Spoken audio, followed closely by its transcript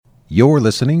You're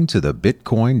listening to the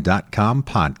Bitcoin.com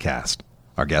podcast.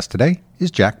 Our guest today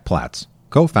is Jack Platts,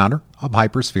 co-founder of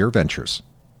Hypersphere Ventures.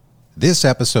 This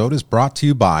episode is brought to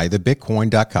you by the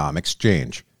Bitcoin.com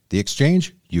exchange, the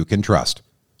exchange you can trust.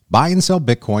 Buy and sell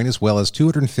Bitcoin as well as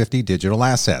 250 digital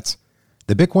assets.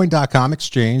 The Bitcoin.com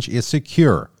exchange is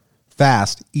secure,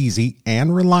 fast, easy,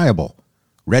 and reliable.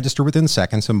 Register within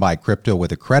seconds and buy crypto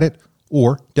with a credit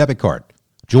or debit card.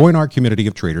 Join our community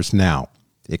of traders now.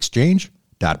 Exchange.bitcoin.com.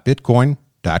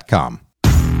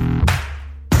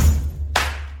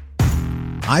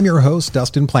 I'm your host,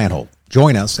 Dustin Plantholt.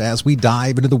 Join us as we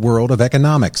dive into the world of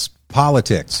economics,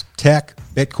 politics, tech,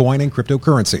 Bitcoin, and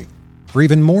cryptocurrency. For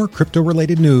even more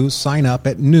crypto-related news, sign up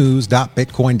at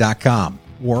news.bitcoin.com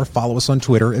or follow us on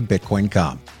Twitter at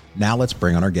Bitcoin.com. Now let's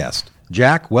bring on our guest.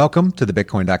 Jack, welcome to the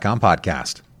Bitcoin.com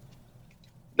podcast.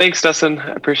 Thanks, Dustin.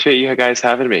 I appreciate you guys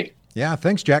having me. Yeah,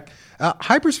 thanks, Jack.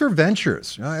 Hypersphere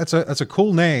Ventures, that's a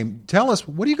cool name. Tell us,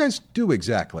 what do you guys do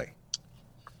exactly?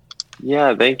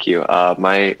 Yeah, thank you.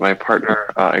 My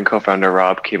partner and co-founder,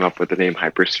 Rob, came up with the name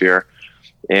Hypersphere.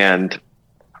 And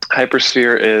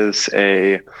Hypersphere is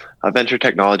a venture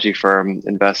technology firm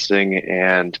investing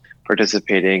and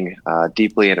participating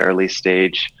deeply in early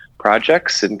stage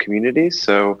projects and communities.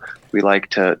 So we like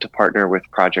to partner with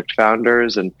project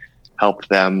founders and help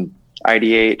them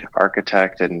ideate,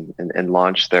 architect, and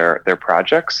launch their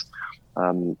projects,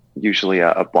 usually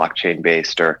a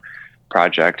blockchain-based or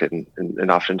project, and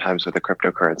oftentimes with a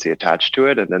cryptocurrency attached to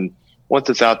it. And then once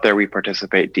it's out there, we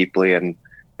participate deeply in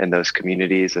those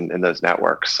communities and in those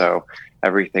networks. So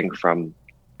everything from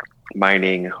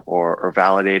mining or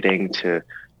validating to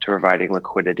providing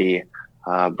liquidity,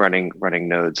 running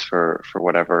nodes for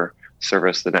whatever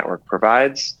service the network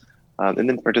provides, and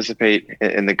then participate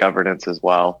in the governance as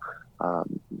well.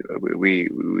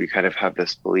 We kind of have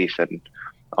this belief in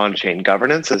on-chain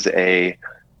governance as a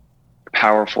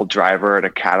powerful driver and a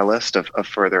catalyst of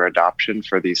further adoption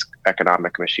for these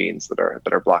economic machines that are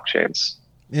blockchains.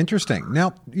 Interesting.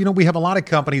 Now, we have a lot of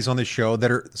companies on the show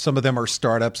some of them are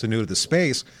startups and new to the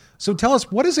space. So tell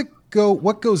us,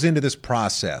 what goes into this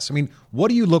process? I mean, what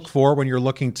do you look for when you're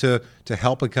looking to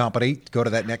help a company go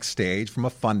to that next stage from a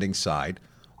funding side?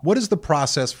 What is the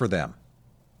process for them?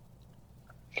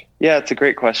 Yeah, it's a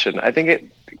great question. I think it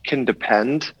can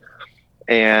depend,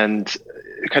 and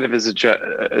kind of as a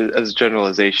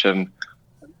generalization.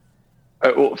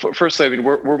 Firstly, I mean,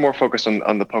 we're more focused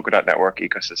on the Polkadot network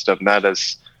ecosystem. That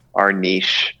is our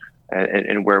niche,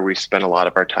 and where we spent a lot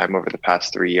of our time over the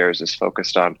past 3 years is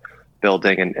focused on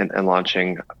building and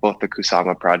launching both the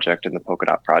Kusama project and the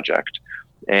Polkadot project.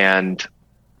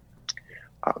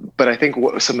 But I think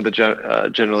some of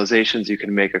the generalizations you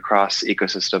can make across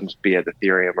ecosystems, be it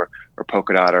Ethereum or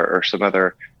Polkadot or some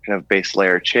other kind of base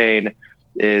layer chain,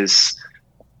 is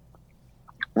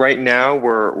right now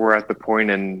we're at the point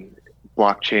in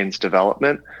blockchain's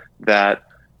development that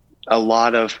a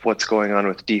lot of what's going on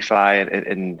with DeFi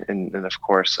and of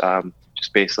course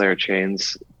just base layer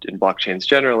chains and blockchains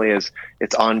generally is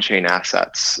it's on-chain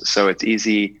assets. So it's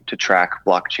easy to track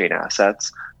blockchain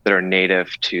assets that are native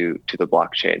to the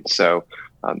blockchain. So,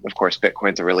 of course,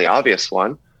 Bitcoin's a really obvious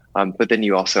one, but then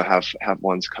you also have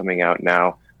ones coming out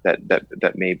now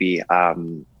that maybe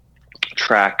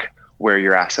track where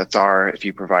your assets are, if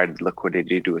you provide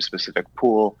liquidity to a specific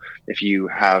pool, if you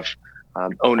have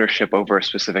ownership over a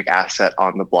specific asset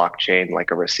on the blockchain, like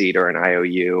a receipt or an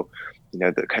IOU,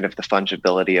 the kind of the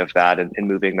fungibility of that and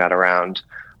moving that around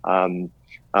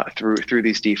through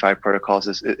these DeFi protocols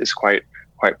is quite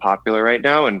popular right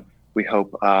now, and we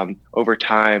hope over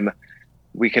time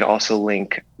we can also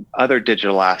link other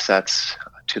digital assets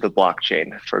to the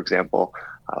blockchain. For example,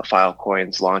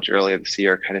 Filecoin's launch earlier this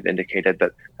year kind of indicated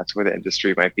that that's where the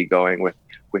industry might be going with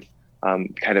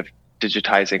kind of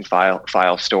digitizing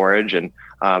file storage and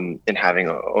having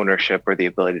ownership or the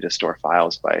ability to store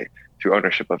files through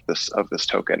ownership of this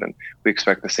token. And we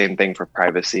expect the same thing for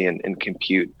privacy and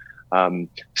compute.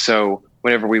 So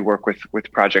whenever we work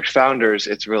with project founders,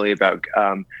 it's really about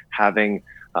helping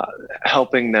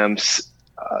them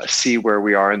see where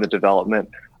we are in the development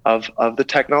of the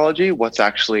technology, what's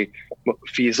actually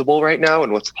feasible right now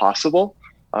and what's possible,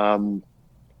 and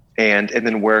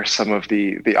then where some of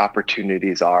the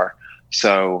opportunities are.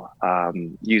 So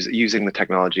using the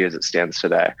technology as it stands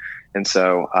today. And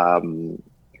so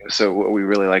what we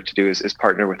really like to do is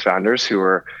partner with founders who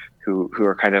are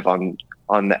kind of on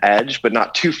the edge, but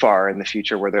not too far in the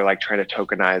future, where they're like trying to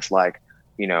tokenize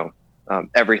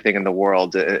everything in the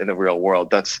world, in the real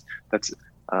world. That's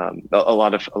a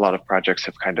lot of projects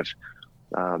have kind of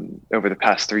over the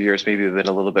past 3 years maybe been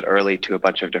a little bit early to a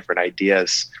bunch of different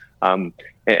ideas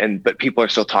But people are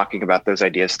still talking about those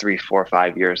ideas 3, 4,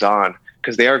 5 years on,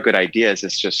 because they are good ideas.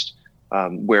 It's just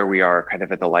where we are kind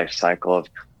of in the life cycle of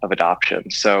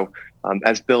adoption. So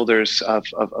as builders of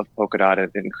Polkadot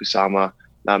and Kusama,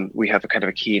 we have a kind of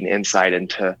a keen insight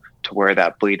into where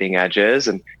that bleeding edge is,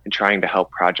 and trying to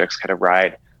help projects kind of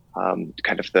ride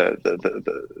kind of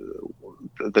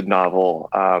the novel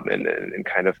and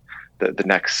kind of the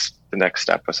next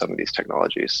step with some of these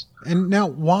technologies. And now,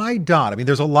 why DOT? I mean,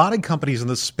 there's a lot of companies in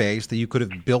this space that you could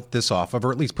have built this off of,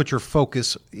 or at least put your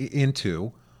focus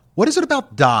into. What is it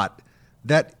about DOT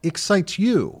that excites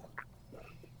you?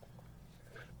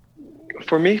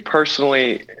 For me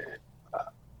personally,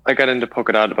 I got into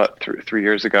Polkadot about 3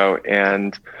 years ago,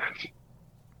 and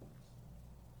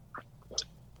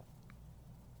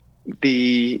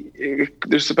there's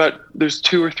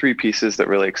 2 or 3 pieces that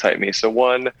really excite me. So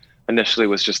one initially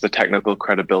was just the technical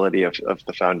credibility of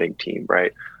the founding team,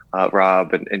 right?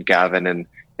 Rob and Gavin and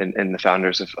the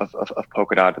founders of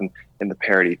Polkadot and the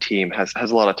Parity team has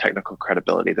a lot of technical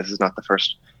credibility. This is not the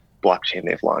first blockchain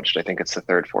they've launched. I think it's the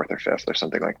 3rd, 4th, or 5th or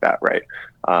something like that, right?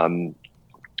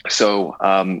 So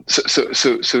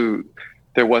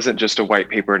there wasn't just a white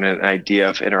paper and an idea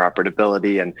of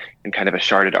interoperability and kind of a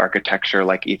sharded architecture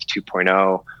like ETH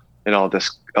 2.0 and all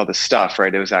this stuff,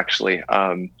 right? It was actually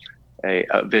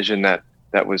a vision that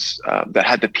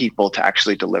had the people to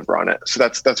actually deliver on it. So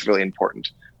that's really important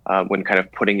when kind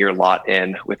of putting your lot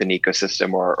in with an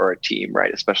ecosystem or a team,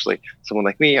 right? Especially someone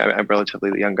like me, I'm a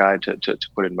relatively young guy to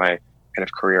put in my kind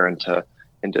of career into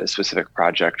a specific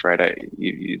project, right?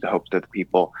 You hope that the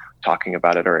people talking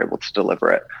about it are able to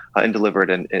deliver it and deliver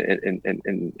it in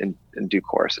due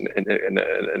course and in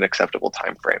an acceptable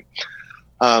time frame.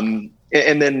 And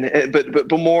then,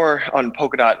 but more on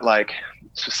Polkadot, like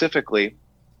specifically,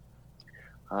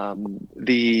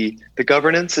 the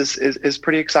governance is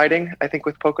pretty exciting. I think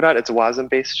with Polkadot, it's a WASM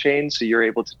based chain, so you're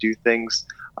able to do things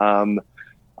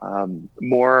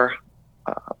more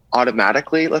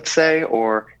automatically, let's say,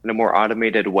 or in a more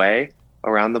automated way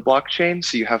around the blockchain.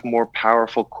 So you have more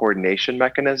powerful coordination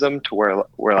mechanism to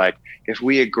where like if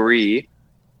we agree,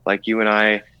 like you and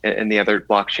I and the other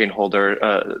blockchain holder,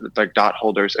 like DOT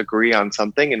holders agree on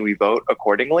something and we vote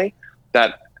accordingly,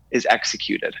 that is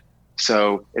executed.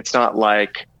 So it's not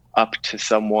like up to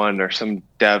someone or some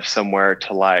dev somewhere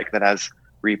to like that has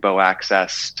repo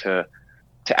access to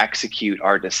execute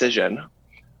our decision.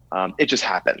 It just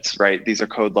happens, right? These are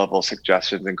code level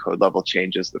suggestions and code level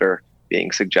changes that are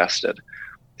being suggested.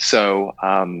 So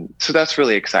that's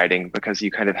really exciting because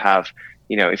you kind of have,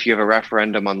 if you have a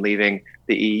referendum on leaving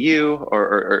the EU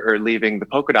or leaving the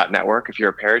Polkadot network, if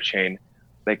you're a parachain,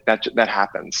 like that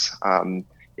happens.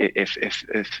 If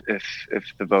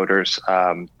the voters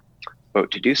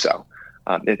vote to do so.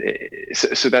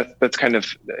 So that's kind of,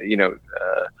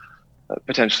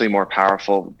 potentially more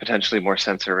powerful, potentially more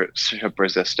censorship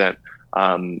resistant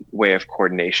way of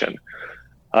coordination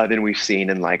than we've seen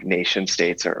in like nation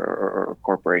states or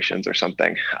corporations or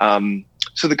something.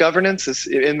 So the governance is,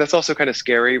 and that's also kind of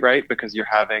scary, right? Because you're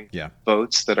having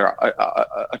votes that are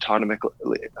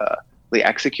autonomously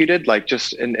executed. Like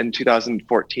just in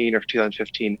 2014 or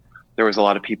 2015, there was a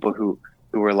lot of people who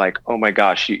were like, oh my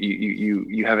gosh,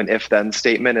 you have an if then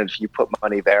statement, and if you put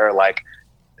money there, like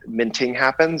minting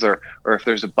happens, or if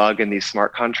there's a bug in these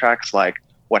smart contracts, like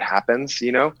what happens,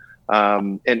 and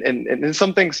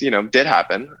some things, did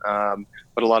happen,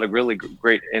 but a lot of really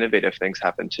great innovative things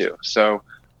happened too. So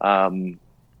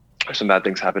some bad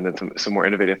things happened and some more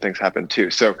innovative things happened too.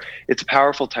 So it's a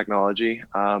powerful technology,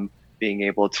 being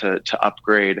able to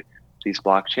upgrade these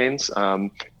blockchains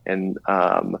and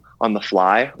on the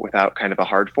fly without kind of a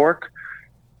hard fork.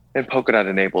 And Polkadot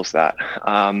enables that.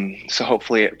 So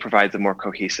hopefully it provides a more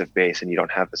cohesive base and you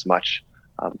don't have as much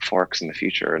forks in the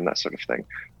future and that sort of thing.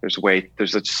 There's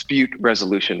a dispute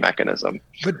resolution mechanism.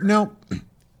 But now,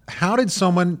 how did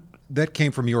someone that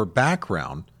came from your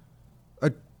background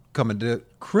come into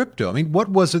crypto? I mean, what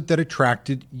was it that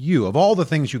attracted you? Of all the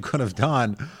things you could have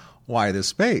done, why this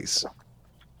space?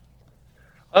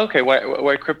 Okay,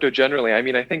 why crypto generally? I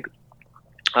mean, I think,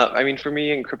 for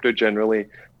me in crypto generally,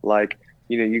 like,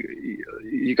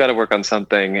 you got to work on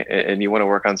something, and you want to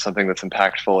work on something that's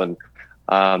impactful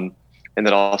and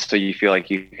that also you feel like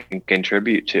you can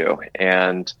contribute to.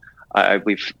 And I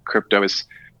believe crypto is,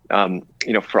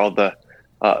 for all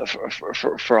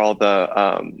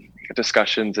the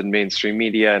discussions in mainstream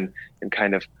media and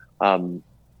kind of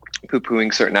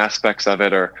poo-pooing certain aspects of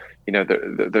it, or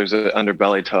there's an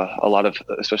underbelly to a lot of,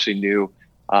 especially new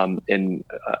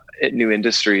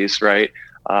industries, right?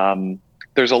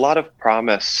 There's a lot of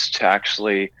promise to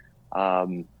actually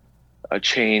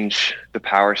change the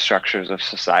power structures of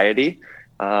society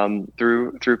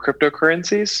through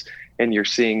cryptocurrencies. And you're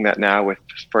seeing that now with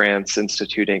France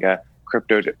instituting a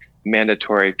crypto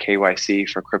mandatory KYC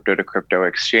for crypto to crypto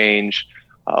exchange.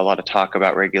 A lot of talk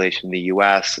about regulation in the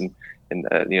U.S. and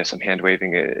some hand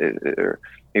waving or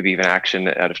maybe even action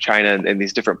out of China and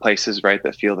these different places, right,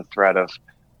 that feel the threat of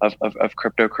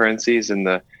cryptocurrencies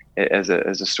and as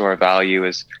a store of value,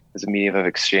 as a medium of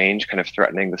exchange, kind of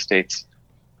threatening the state's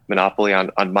monopoly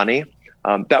on money.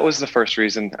 That was the first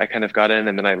reason I kind of got in,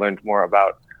 and then I learned more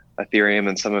about Ethereum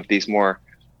and some of these more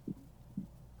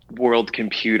world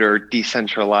computer,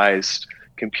 decentralized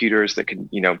computers that can,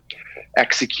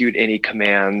 execute any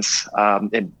commands,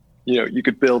 and you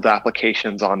could build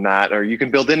applications on that, or you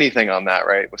can build anything on that,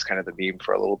 right? It was kind of the meme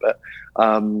for a little bit,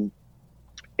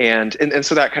 and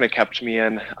so that kind of kept me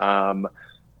in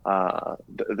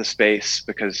the space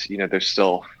because there's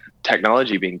still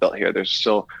technology being built here. There's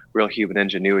still real human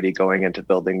ingenuity going into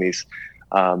building these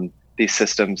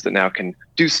systems that now can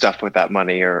do stuff with that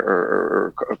money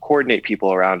or coordinate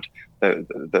people around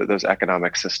those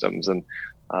economic systems. And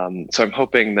so I'm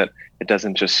hoping that it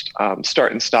doesn't just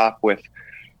start and stop with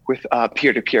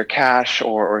peer-to-peer cash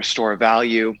or store of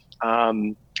value,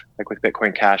 like with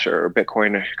Bitcoin Cash or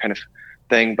Bitcoin kind of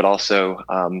thing, but also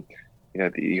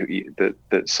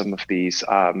some of these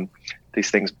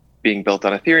things being built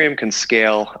on Ethereum can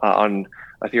scale on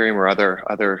Ethereum or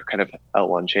other kind of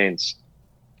L1 chains.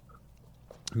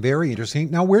 Very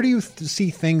interesting. Now, where do you see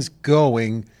things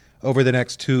going over the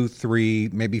next 2, 3,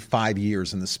 maybe 5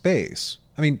 years in the space?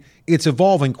 I mean, it's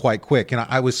evolving quite quick. And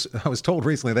I was told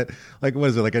recently that, like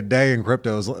a day in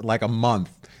crypto is like a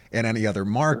month in any other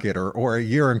market, or a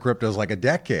year in crypto is like a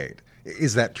decade.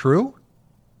 Is that true?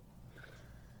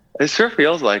 It sure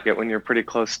feels like it when you're pretty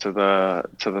close to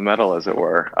the metal, as it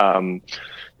were.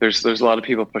 There's a lot of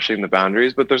people pushing the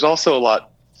boundaries, but there's also a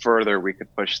lot further we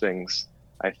could push things,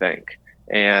 I think.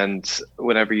 And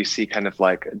whenever you see kind of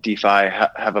like DeFi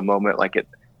have a moment like it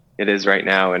is right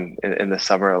now in the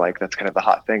summer, like that's kind of the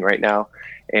hot thing right now.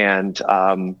 And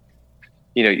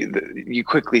you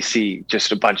quickly see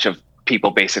just a bunch of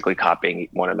people basically copying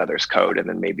one another's code and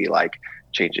then maybe like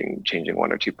changing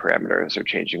 1 or 2 parameters or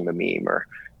changing the meme or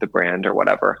the brand or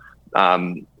whatever.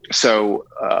 So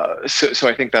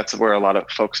I think that's where a lot of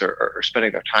folks are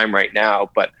spending their time right now.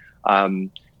 But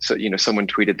someone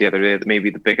tweeted the other day that maybe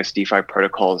the biggest DeFi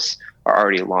protocols are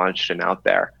already launched and out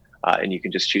there, and you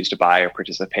can just choose to buy or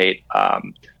participate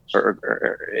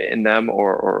or in them,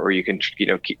 or you can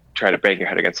try to bang your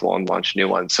head against the wall and launch new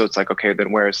ones. So it's like, okay,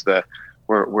 then where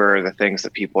are the things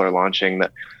that people are launching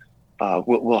that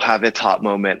will have its hot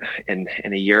moment in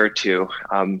a year or two?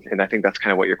 And I think that's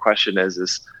kind of what your question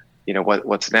is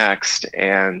what's next?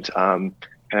 And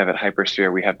kind of at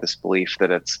Hypersphere, we have this belief that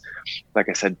it's, like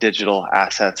I said, digital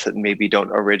assets that maybe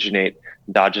don't originate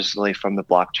endogenously from the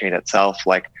blockchain itself,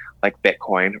 like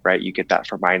Bitcoin, right? You get that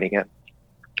for mining it,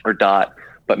 or DOT,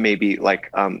 but maybe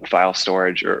like file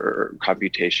storage or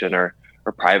computation or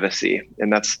privacy.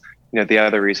 And that's the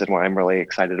other reason why I'm really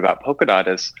excited about Polkadot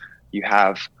is you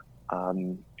have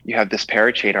this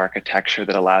parachain architecture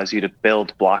that allows you to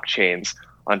build blockchains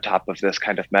on top of this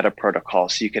kind of meta protocol.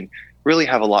 So you can really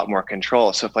have a lot more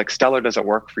control. So if like Stellar doesn't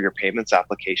work for your payments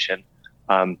application,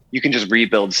 you can just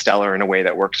rebuild Stellar in a way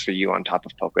that works for you on top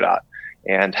of Polkadot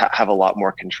and have a lot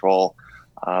more control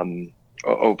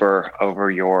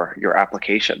over your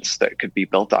applications that could be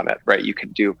built on it, right? You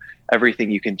can do everything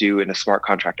you can do in a smart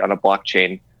contract on a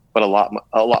blockchain, but a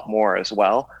lot more as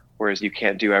well. Whereas you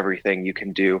can't do everything you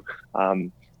can do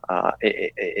in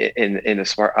a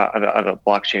smart on a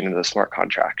blockchain in a smart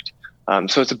contract.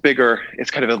 So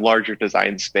it's kind of a larger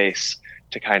design space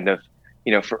to kind of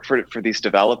for these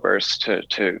developers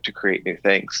to create new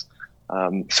things.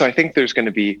 So I think there's going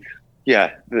to be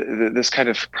this kind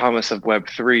of promise of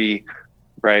Web3,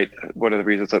 right? One of the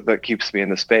reasons that keeps me in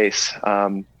the space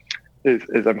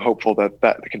is I'm hopeful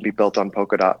that can be built on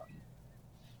Polkadot.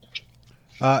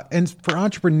 And for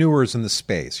entrepreneurs in the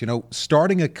space,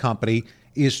 starting a company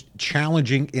is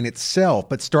challenging in itself,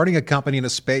 but starting a company in a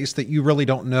space that you really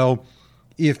don't know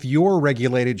if you're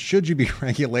regulated, should you be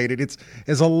regulated, it's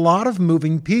a lot of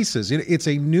moving pieces. It's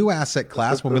a new asset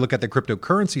class when we look at the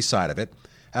cryptocurrency side of it.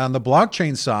 On the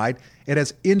blockchain side, it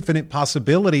has infinite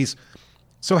possibilities.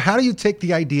 So how do you take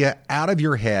the idea out of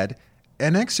your head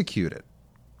and execute it?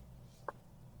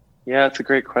 Yeah, it's a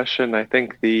great question. I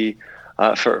think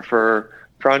for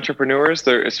entrepreneurs,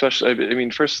 they're especially,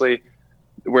 firstly,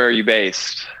 where are you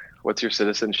based? What's your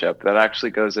citizenship? That actually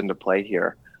goes into play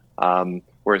here.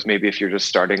 Whereas maybe if you're just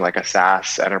starting like a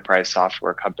SaaS enterprise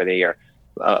software company or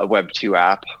a Web2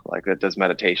 app like that does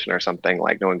meditation or something,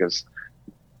 like no one gives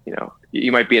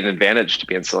you might be an advantage to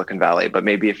be in Silicon Valley, but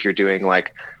maybe if you're doing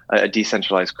like a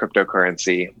decentralized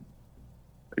cryptocurrency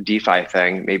DeFi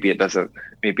thing, maybe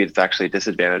it's actually a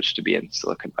disadvantage to be in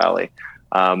Silicon Valley.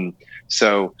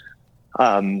 So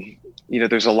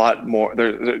there's a lot more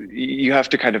you have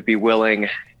to kind of be willing,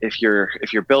 if you're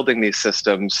building these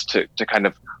systems, to kind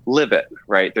of live it,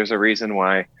 right? There's a reason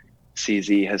why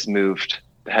CZ has moved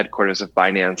the headquarters of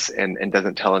Binance and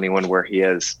doesn't tell anyone where he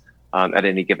is at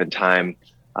any given time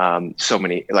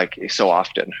so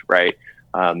often, right?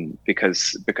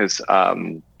 Because there's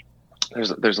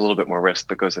a little bit more risk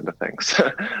that goes into things.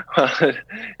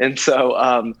 And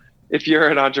so if you're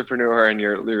an entrepreneur and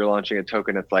you're launching a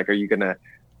token, it's like, are you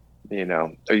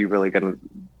really gonna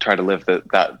try to live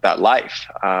that life?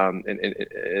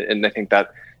 And I think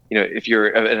that, if you're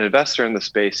an investor in the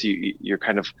space, you're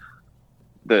kind of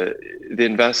what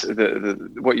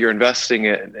you're investing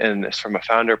in is, from a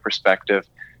founder perspective,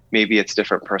 maybe it's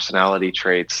different personality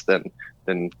traits than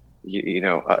the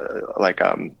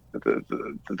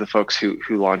folks who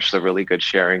launch the really good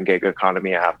sharing gig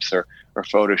economy apps or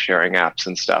photo sharing apps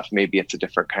and stuff. Maybe it's a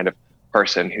different kind of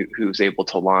person who's able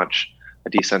to launch a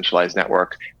decentralized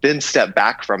network, then step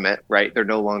back from it, right? They're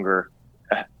no longer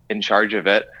in charge of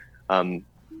it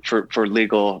for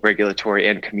legal, regulatory,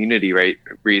 and community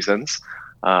reasons.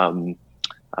 So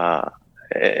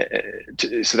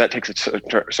that takes a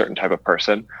certain type of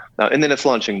person, and then it's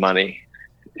launching money,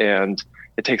 and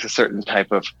it takes a certain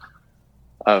type of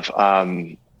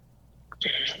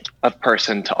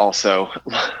person to also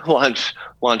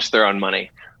launch their own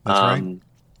money. That's right.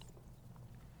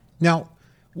 Now,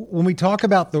 when we talk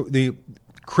about the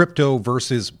crypto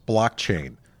versus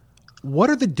blockchain, what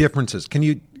are the differences? Can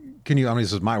you? I mean,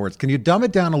 this is my words. Can you dumb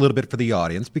it down a little bit for the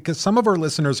audience? Because some of our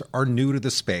listeners are new to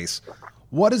the space.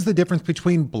 What is the difference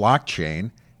between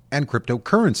blockchain and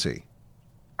cryptocurrency?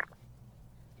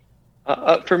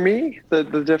 For me, the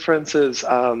difference is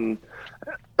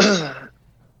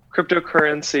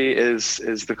cryptocurrency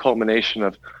is the culmination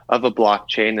of a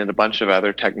blockchain and a bunch of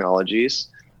other technologies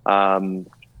that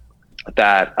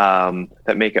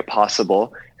make it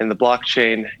possible. And the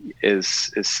blockchain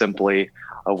is simply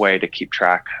a way to keep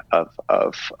track of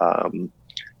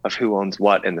who owns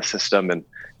what in the system and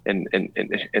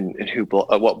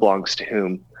what belongs to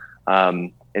whom,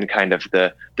 and kind of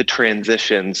the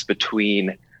transitions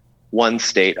between one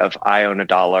state of I own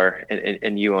 $1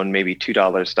 and you own maybe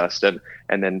 $2, Dustin,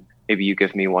 and then maybe you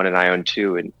give me one and I own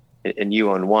 $2 and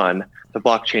you own $1. The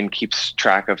blockchain keeps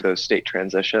track of those state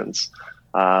transitions,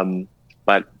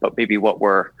 but maybe what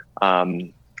we're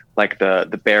like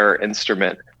the bearer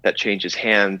instrument that changes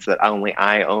hands that only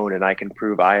I own and I can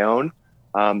prove I own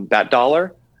that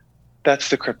dollar. That's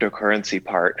the cryptocurrency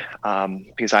part,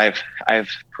 because I have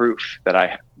proof that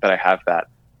I have that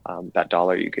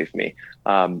dollar you gave me.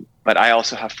 But I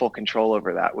also have full control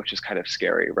over that, which is kind of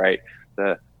scary, right?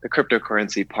 The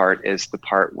cryptocurrency part is the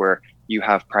part where you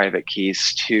have private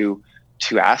keys to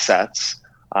assets,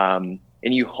 and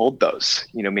you hold those,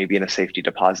 maybe in a safety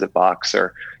deposit box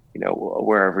or,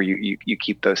 wherever you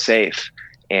keep those safe.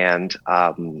 And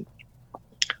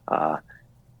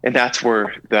that's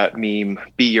where that meme,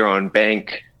 be your own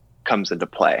bank, comes into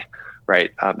play,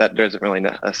 right? That doesn't really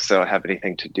necessarily have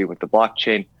anything to do with the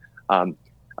blockchain.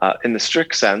 In the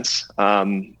strict sense,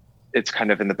 it's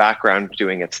kind of in the background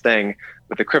doing its thing.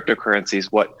 But the cryptocurrencies,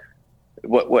 what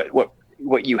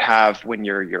you have when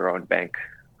you're your own bank.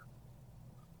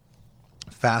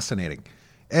 Fascinating.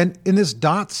 And in this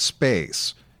DOT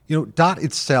space, DOT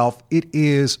itself, it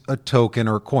is a token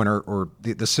or a coin, or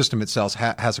the system itself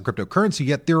has a cryptocurrency.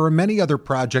 Yet there are many other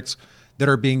projects that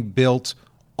are being built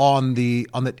in the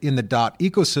DOT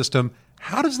ecosystem.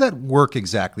 How does that work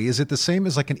exactly? Is it the same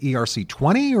as like an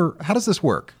ERC-20, or how does this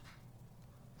work?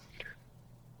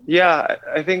 Yeah,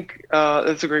 I think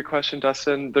that's a great question,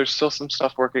 Dustin. There's still some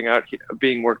stuff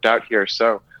being worked out here.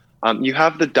 So you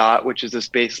have the DOT, which is this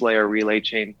base layer relay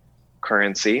chain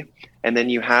currency, and then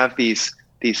you have these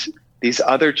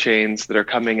other chains that are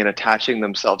coming and attaching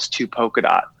themselves to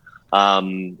Polkadot,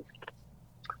 and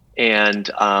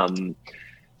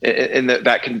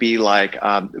that can be like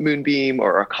Moonbeam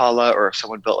or Akala, or if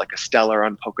someone built like a Stellar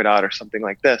on Polkadot or something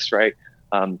like this, right?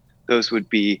 Those would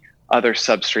be other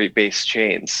substrate-based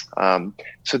chains.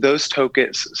 So those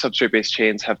substrate-based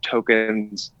chains have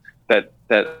tokens that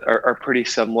are pretty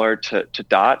similar to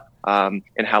DOT,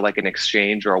 and how like an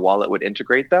exchange or a wallet would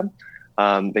integrate them.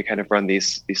 They kind of run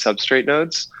these substrate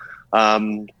nodes.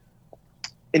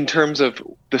 In terms of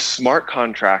the smart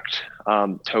contract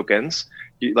tokens,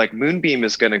 like Moonbeam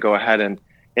is going to go ahead and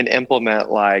implement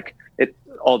all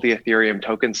the Ethereum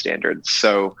token standards.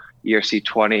 So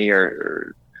ERC-20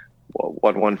 or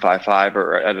 1155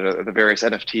 or I don't know, the various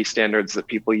NFT standards that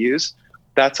people use,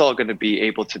 that's all going to be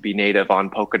able to be native on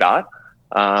Polkadot.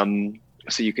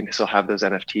 So you can still have those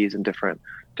NFTs and different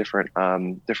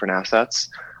assets.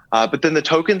 But then the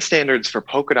token standards for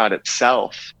Polkadot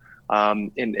itself,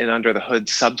 in under the hood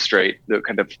substrate, the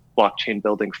kind of blockchain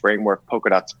building framework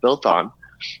Polkadot's built on,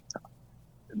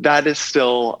 that is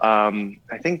still,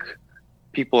 I think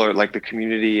people are like the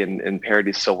community and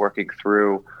Parity is still working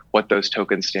through what those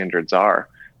token standards are.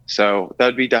 So that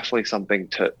would be definitely something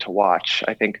to watch.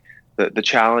 I think the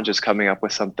challenge is coming up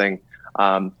with something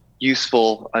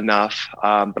useful enough,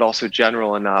 but also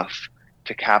general enough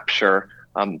to capture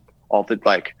all the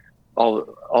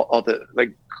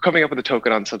coming up with a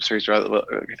token on substrates.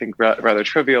 I think rather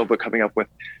trivial, but coming up with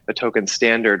a token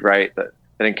standard, right, that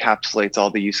encapsulates all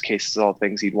the use cases, all the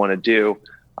things you'd want to do,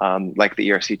 like the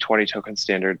ERC20 token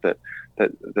standard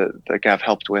that Gav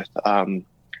helped with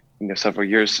several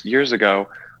years ago,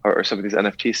 or some of these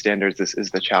NFT standards. This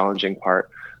is the challenging part,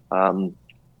 but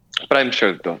I'm sure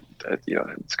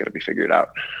it's going to be figured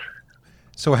out.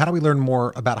 So how do we learn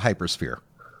more about Hypersphere?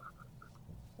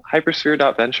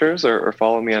 Hypersphere.ventures, or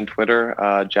follow me on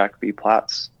Twitter, Jack B.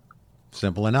 Platts.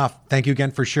 Simple enough. Thank you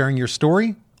again for sharing your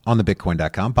story on the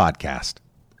Bitcoin.com podcast.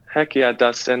 Heck yeah,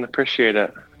 Dustin. Appreciate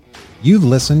it. You've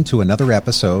listened to another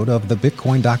episode of the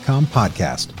Bitcoin.com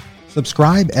podcast.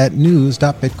 Subscribe at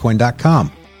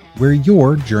news.bitcoin.com, where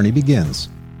your journey begins.